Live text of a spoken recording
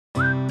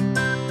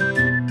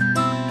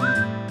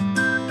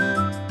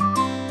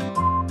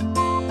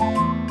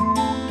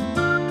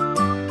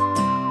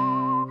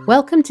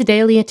Welcome to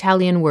Daily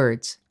Italian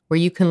Words, where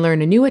you can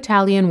learn a new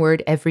Italian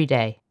word every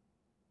day.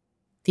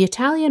 The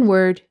Italian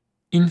word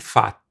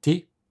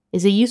Infatti,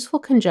 is a useful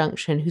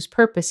conjunction whose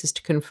purpose is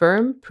to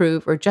confirm,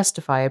 prove, or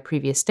justify a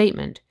previous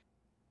statement,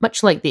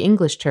 much like the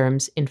English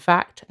terms in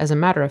fact, as a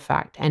matter of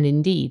fact, and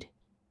indeed.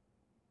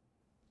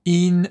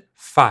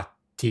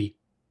 infatti,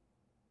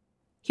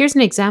 Here's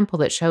an example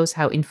that shows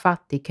how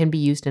infatti can be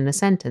used in a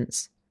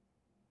sentence.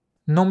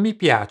 non mi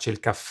piace il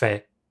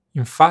caffè,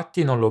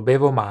 infatti non lo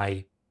bevo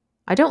mai.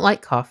 I don't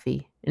like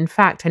coffee. In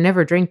fact, I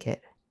never drink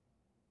it.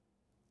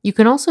 You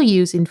can also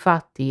use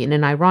infatti in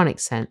an ironic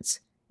sense,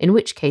 in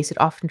which case it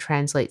often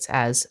translates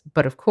as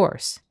but of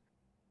course.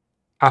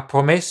 Ha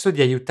promesso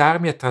di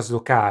aiutarmi a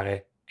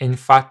traslocare e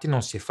infatti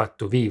non si è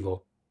fatto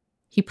vivo.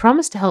 He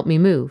promised to help me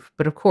move,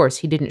 but of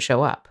course he didn't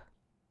show up.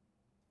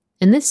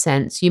 In this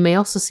sense, you may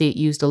also see it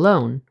used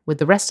alone, with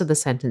the rest of the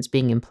sentence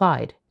being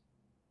implied.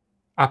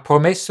 Ha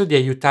promesso di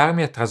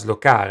aiutarmi a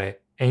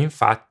traslocare e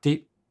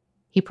infatti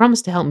He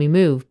promised to help me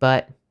move,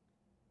 but...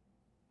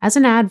 As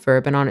an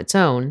adverb and on its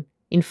own,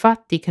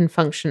 infatti can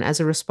function as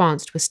a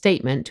response to a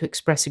statement to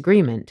express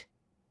agreement.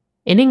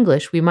 In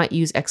English, we might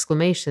use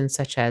exclamations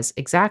such as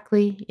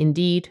exactly,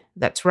 indeed,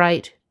 that's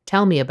right,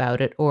 tell me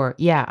about it, or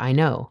yeah, I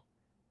know.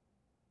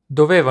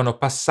 dovevano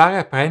passare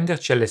a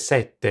prenderci alle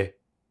 7.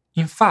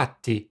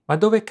 Infatti, ma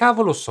dove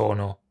cavolo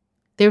sono?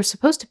 They were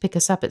supposed to pick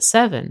us up at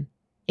 7.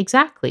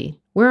 Exactly.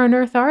 Where on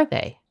earth are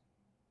they?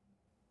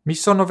 Mi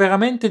sono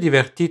veramente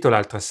divertito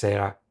l'altra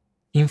sera.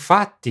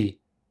 Infatti,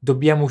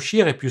 dobbiamo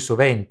uscire più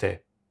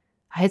sovente.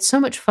 I had so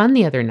much fun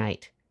the other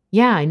night.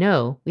 Yeah, I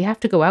know. We have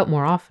to go out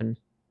more often.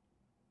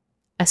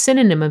 A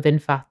synonym of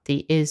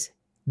infatti is...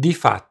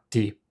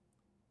 Difatti,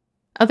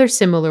 Other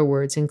similar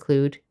words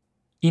include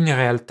in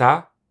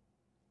realtà,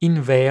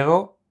 in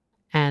vero,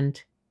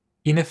 and.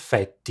 in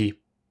effetti.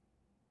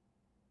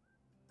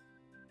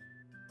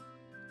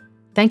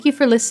 Thank you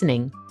for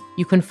listening.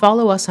 You can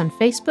follow us on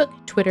Facebook,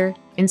 Twitter,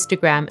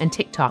 Instagram, and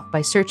TikTok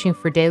by searching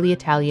for Daily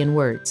Italian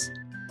Words.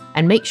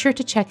 And make sure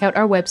to check out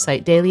our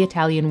website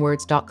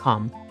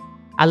dailyitalianwords.com.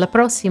 Alla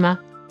prossima!